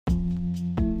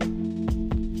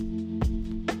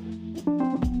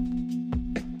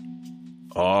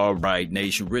All right,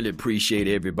 Nation. Really appreciate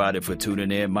everybody for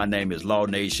tuning in. My name is Law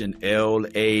Nation,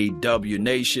 LAW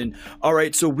Nation. All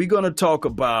right, so we're going to talk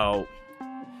about,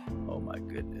 oh my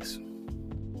goodness,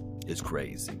 it's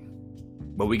crazy,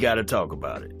 but we got to talk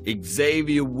about it.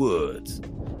 Xavier Woods,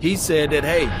 he said that,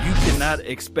 hey, you cannot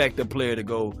expect a player to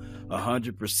go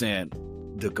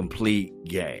 100% the complete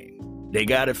game. They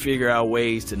got to figure out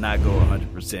ways to not go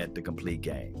 100% the complete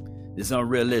game. It's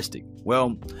unrealistic.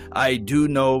 Well, I do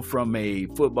know from a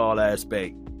football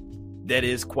aspect that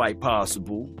is quite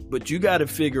possible, but you got to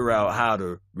figure out how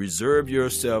to reserve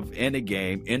yourself in the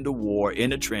game, in the war,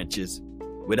 in the trenches,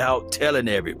 without telling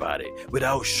everybody,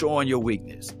 without showing your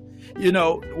weakness. You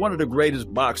know, one of the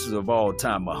greatest boxers of all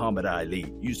time, Muhammad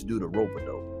Ali, used to do the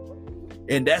rope-a-dope.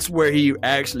 And that's where he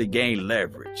actually gained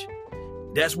leverage.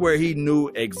 That's where he knew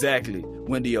exactly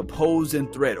when the opposing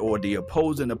threat or the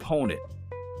opposing opponent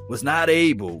was not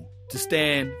able to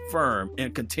stand firm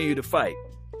and continue to fight.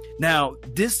 Now,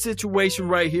 this situation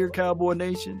right here, Cowboy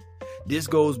Nation, this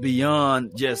goes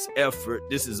beyond just effort.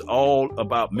 This is all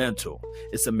about mental.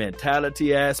 It's a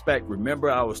mentality aspect.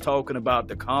 Remember, I was talking about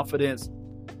the confidence.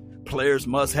 Players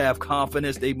must have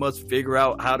confidence. They must figure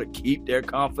out how to keep their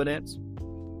confidence.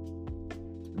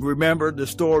 Remember the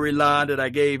storyline that I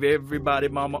gave everybody,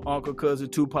 mama, uncle, cousin,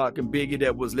 Tupac, and Biggie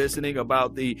that was listening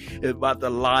about the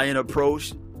lion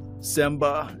approach?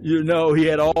 Simba, you know, he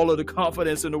had all of the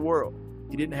confidence in the world.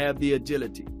 He didn't have the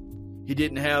agility. He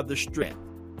didn't have the strength.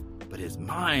 But his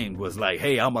mind was like,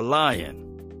 hey, I'm a lion.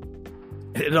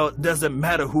 It doesn't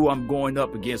matter who I'm going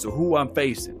up against or who I'm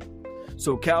facing.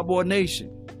 So Cowboy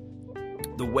Nation,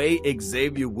 the way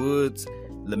Xavier Woods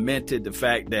lamented the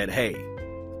fact that, hey,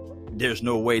 there's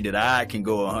no way that I can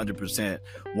go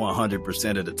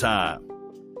 100% of the time.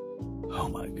 Oh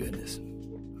my goodness.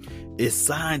 It's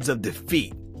signs of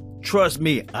defeat. Trust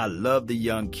me, I love the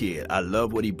young kid. I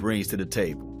love what he brings to the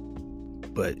table.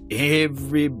 But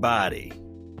everybody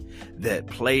that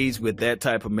plays with that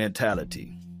type of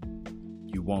mentality,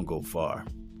 you won't go far.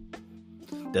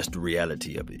 That's the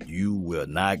reality of it. You will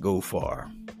not go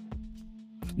far.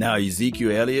 Now,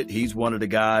 Ezekiel Elliott, he's one of the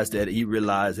guys that he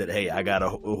realized that, hey, I got to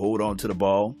hold on to the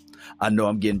ball. I know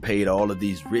I'm getting paid all of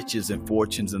these riches and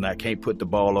fortunes and I can't put the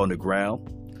ball on the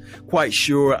ground. Quite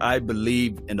sure, I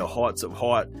believe in the hearts of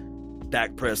heart,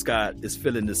 Dak Prescott is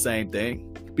feeling the same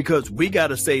thing, because we got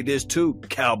to say this too,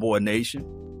 Cowboy Nation,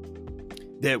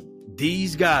 that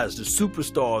these guys, the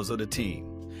superstars of the team,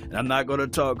 and I'm not going to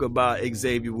talk about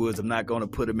Xavier Woods. I'm not going to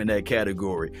put him in that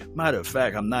category. Matter of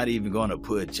fact, I'm not even going to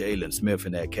put Jalen Smith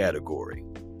in that category.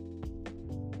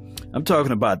 I'm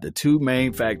talking about the two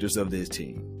main factors of this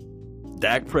team,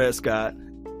 Dak Prescott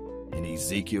and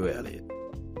Ezekiel Elliott.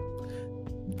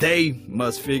 They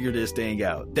must figure this thing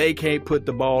out. They can't put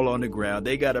the ball on the ground.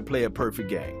 They got to play a perfect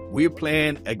game. We're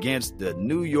playing against the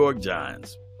New York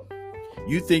Giants.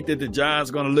 You think that the Giants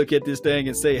are going to look at this thing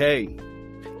and say, hey,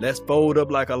 let's fold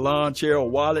up like a lawn chair or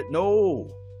wallet?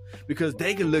 No, because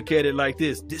they can look at it like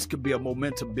this. This could be a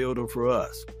momentum builder for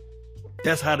us.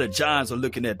 That's how the Giants are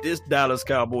looking at this Dallas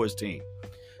Cowboys team,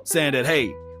 saying that,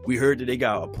 hey, we heard that they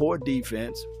got a poor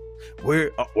defense.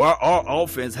 Our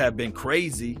offense have been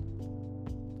crazy.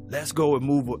 Let's go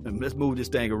and let's move this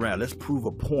thing around. Let's prove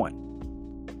a point.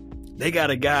 They got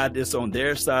a guy that's on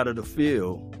their side of the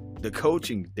field, the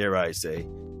coaching, dare I say.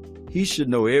 He should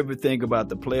know everything about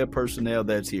the player personnel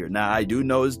that's here. Now, I do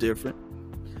know it's different,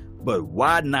 but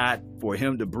why not for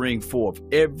him to bring forth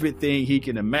everything he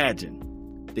can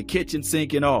imagine, the kitchen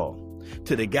sink and all,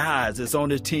 to the guys that's on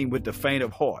his team with the faint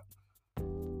of heart?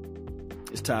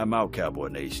 It's time out, Cowboy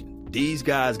Nation. These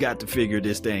guys got to figure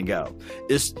this thing out.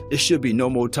 It should be no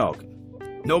more talking.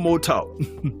 No more talk.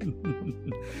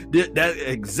 That's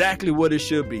exactly what it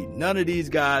should be. None of these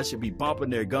guys should be bumping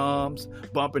their gums,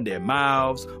 bumping their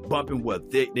mouths, bumping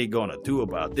what they're going to do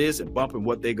about this and bumping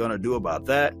what they're going to do about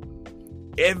that.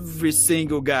 Every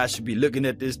single guy should be looking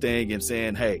at this thing and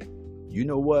saying, hey, you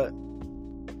know what?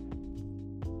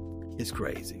 It's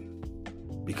crazy.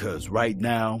 Because right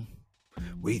now,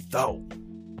 we thought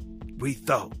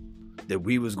that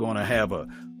we was going to have a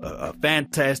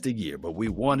fantastic year, but we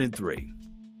 1-3.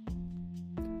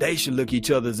 They should look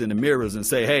each other in the mirrors and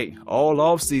say, hey, all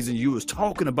offseason you was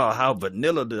talking about how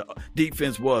vanilla the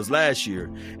defense was last year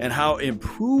and how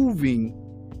improving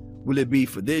will it be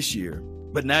for this year.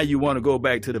 But now you want to go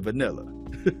back to the vanilla.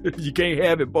 You can't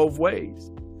have it both ways.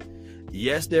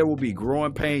 Yes, there will be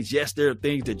growing pains. Yes, there are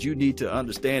things that you need to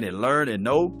understand and learn and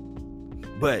know.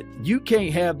 But you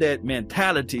can't have that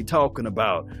mentality talking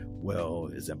about, well,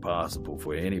 it's impossible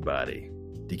for anybody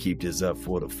to keep this up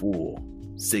for the full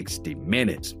 60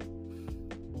 minutes.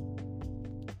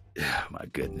 My my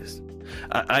goodness.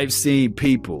 I've seen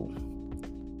people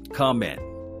comment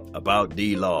about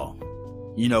D-Law.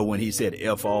 You know, when he said,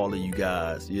 F all of you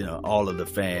guys, you know, all of the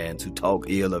fans who talk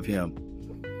ill of him.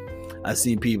 I've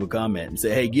seen people comment and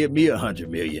say, hey, give me $100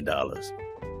 million.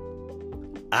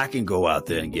 I can go out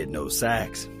there and get no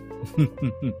sacks.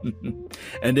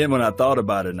 And then when I thought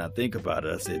about it and I think about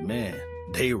it, I said, man,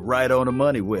 they right on the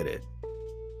money with it.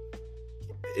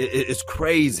 It's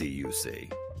crazy, you see.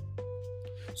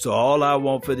 So all I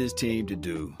want for this team to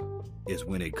do is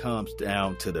when it comes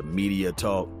down to the media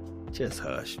talk, just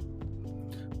hush.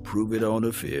 Prove it on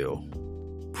the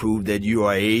field. Prove that you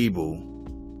are able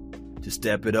to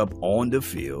step it up on the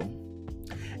field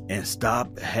and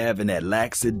stop having that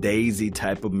lackadaisy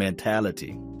type of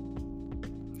mentality.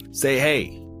 Say,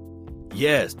 hey,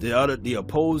 yes, the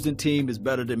opposing team is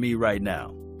better than me right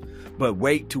now, but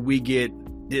wait till we get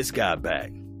this guy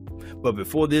back. But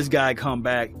before this guy come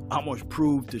back, I'm going to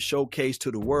prove to showcase to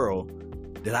the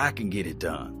world that I can get it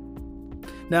done.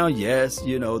 Now, yes,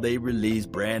 you know, they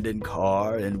released Brandon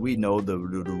Carr, and we know the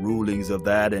rulings of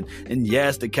that. And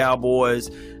yes, the Cowboys,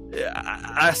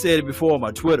 I said it before on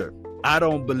my Twitter, I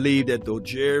don't believe that the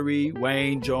Jerry,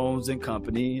 Wayne, Jones and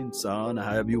company and son,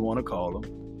 however you want to call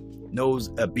them,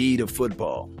 knows a beat of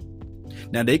football.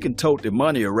 Now, they can tote their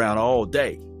money around all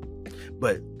day,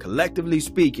 but collectively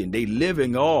speaking, they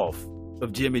living off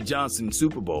of Jimmy Johnson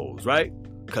Super Bowls, right?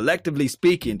 Collectively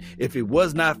speaking, if it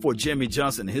was not for Jimmy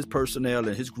Johnson, his personnel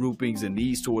and his groupings and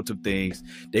these sorts of things,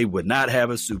 they would not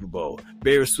have a Super Bowl.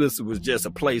 Barry Switzer was just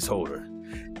a placeholder.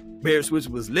 Barry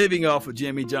Switzer was living off of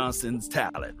Jimmy Johnson's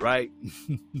talent, right?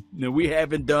 Now, we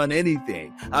haven't done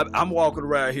anything. I'm walking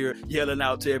around here yelling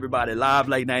out to everybody, Live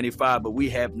Like 95, but we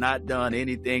have not done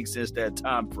anything since that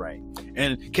time frame.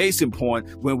 And case in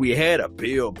point, when we had a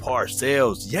Bill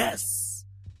Parcells, yes,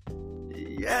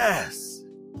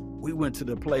 we went to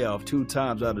the playoff 2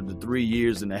 times out of the 3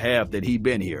 years and a half that he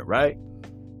been here, right?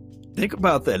 Think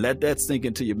about that. Let that sink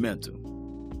into your mental.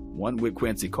 One with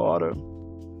Quincy Carter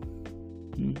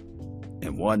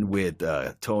and one with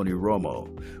Tony Romo,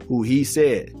 who he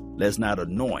said, let's not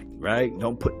anoint, right?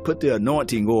 Don't put the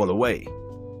anointing oil away.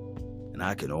 And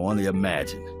I can only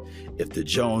imagine if the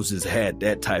Joneses had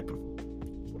that type of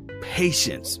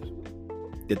patience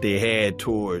that they had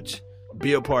towards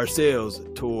Bill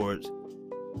Parcells, towards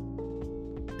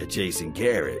Jason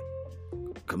Garrett.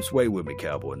 Come sway with me,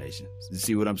 Cowboy Nation. You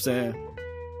see what I'm saying?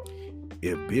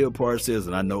 If Bill Parcells,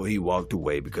 and I know he walked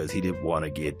away because he didn't want to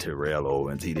get Terrell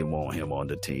Owens, he didn't want him on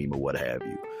the team or what have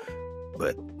you.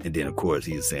 And then of course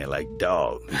he was saying like,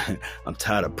 dog, I'm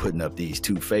tired of putting up these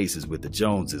 2 faces with the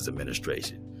Joneses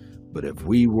administration. But if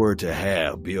we were to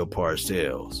have Bill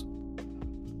Parcells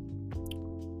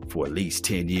for at least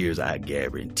 10 years, I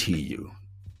guarantee you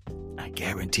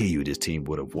this team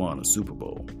would have won a Super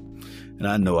Bowl. And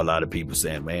I know a lot of people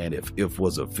saying, man, if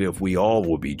was a fifth, we all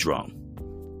would be drunk.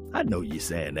 I know you're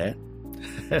saying that.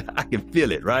 I can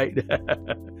feel it, right?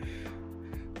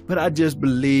 But I just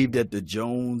believe that the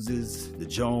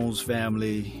Jones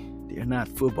family, they're not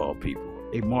football people.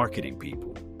 They're marketing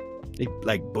people. They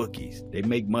like bookies. They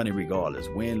make money regardless,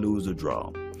 win, lose, or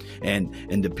draw. And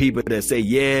the people that say,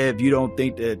 yeah, if you don't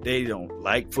think that they don't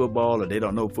like football or they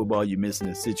don't know football, you're missing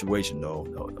the situation. No.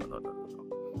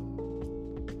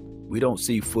 We don't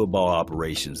see football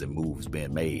operations and moves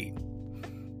being made.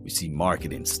 We see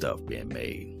marketing stuff being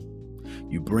made.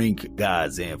 You bring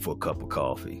guys in for a cup of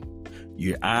coffee.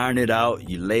 You iron it out,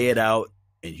 you lay it out,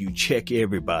 and you check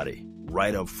everybody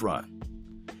right up front.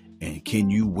 And can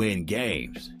you win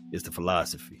games? Is the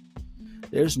philosophy.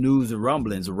 There's news and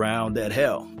rumblings around that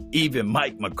hell. Even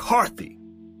Mike McCarthy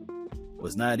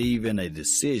was not even a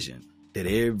decision that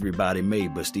everybody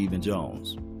made but Stephen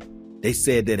Jones. They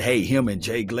said that, hey, him and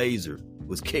Jay Glazer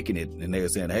was kicking it, and they were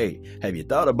saying, hey, have you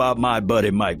thought about my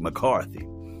buddy Mike McCarthy?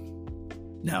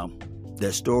 Now,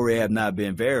 that story have not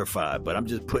been verified, but I'm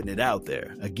just putting it out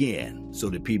there again so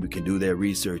that people can do their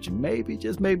research, and maybe,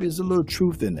 just maybe, there's a little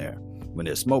truth in there. When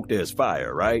there's smoke, there's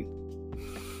fire, right?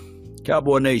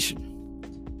 Cowboy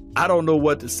Nation, I don't know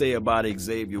what to say about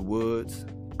Xavier Woods.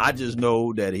 I just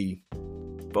know that he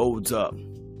folds up.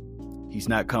 He's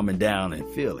not coming down and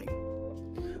feeling.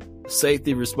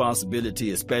 Safety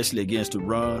responsibility, especially against the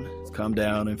run, is come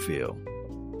down and feel.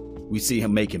 We see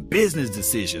him making business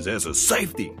decisions as a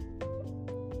safety.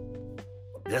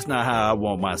 That's not how I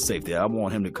want my safety. I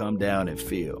want him to come down and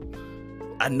feel.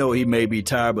 I know he may be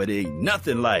tired, but it ain't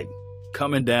nothing like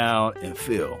coming down and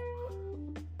feel.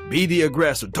 Be the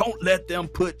aggressor. Don't let them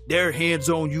put their hands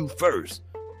on you first.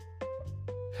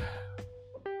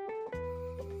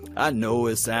 I know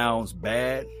it sounds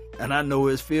bad, and I know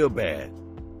it feels bad.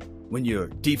 when your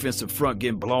defensive front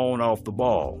getting blown off the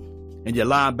ball and your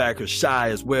linebackers shy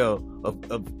as well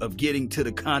of getting to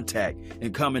the contact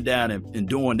and coming down and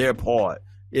doing their part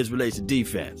as relates to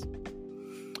defense.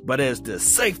 But as the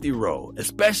safety role,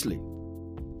 especially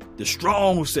the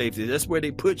strong safety, that's where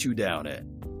they put you down at.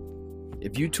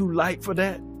 If you too light for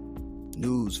that,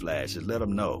 newsflash, just let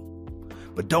them know.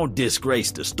 But don't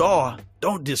disgrace the star.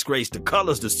 Don't disgrace the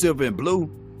colors, the silver and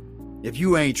blue. If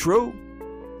you ain't true,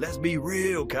 let's be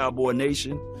real, Cowboy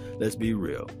Nation. Let's be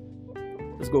real.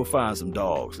 Let's go find some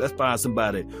dogs. Let's find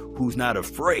somebody who's not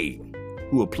afraid,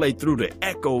 who will play through the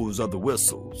echoes of the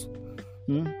whistles.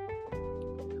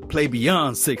 Play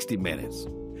beyond 60 minutes.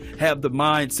 Have the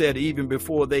mindset even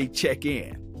before they check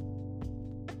in.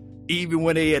 Even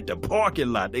when they at the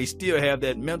parking lot, they still have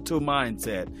that mental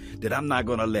mindset that I'm not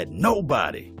going to let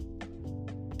nobody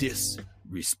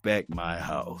disrespect my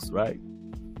house, right?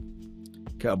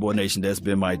 Cowboy Nation, that's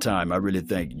been my time. I really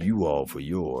thank you all for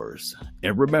yours.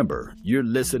 And remember, you're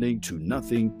listening to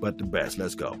nothing but the best.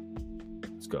 Let's go.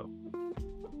 Let's go.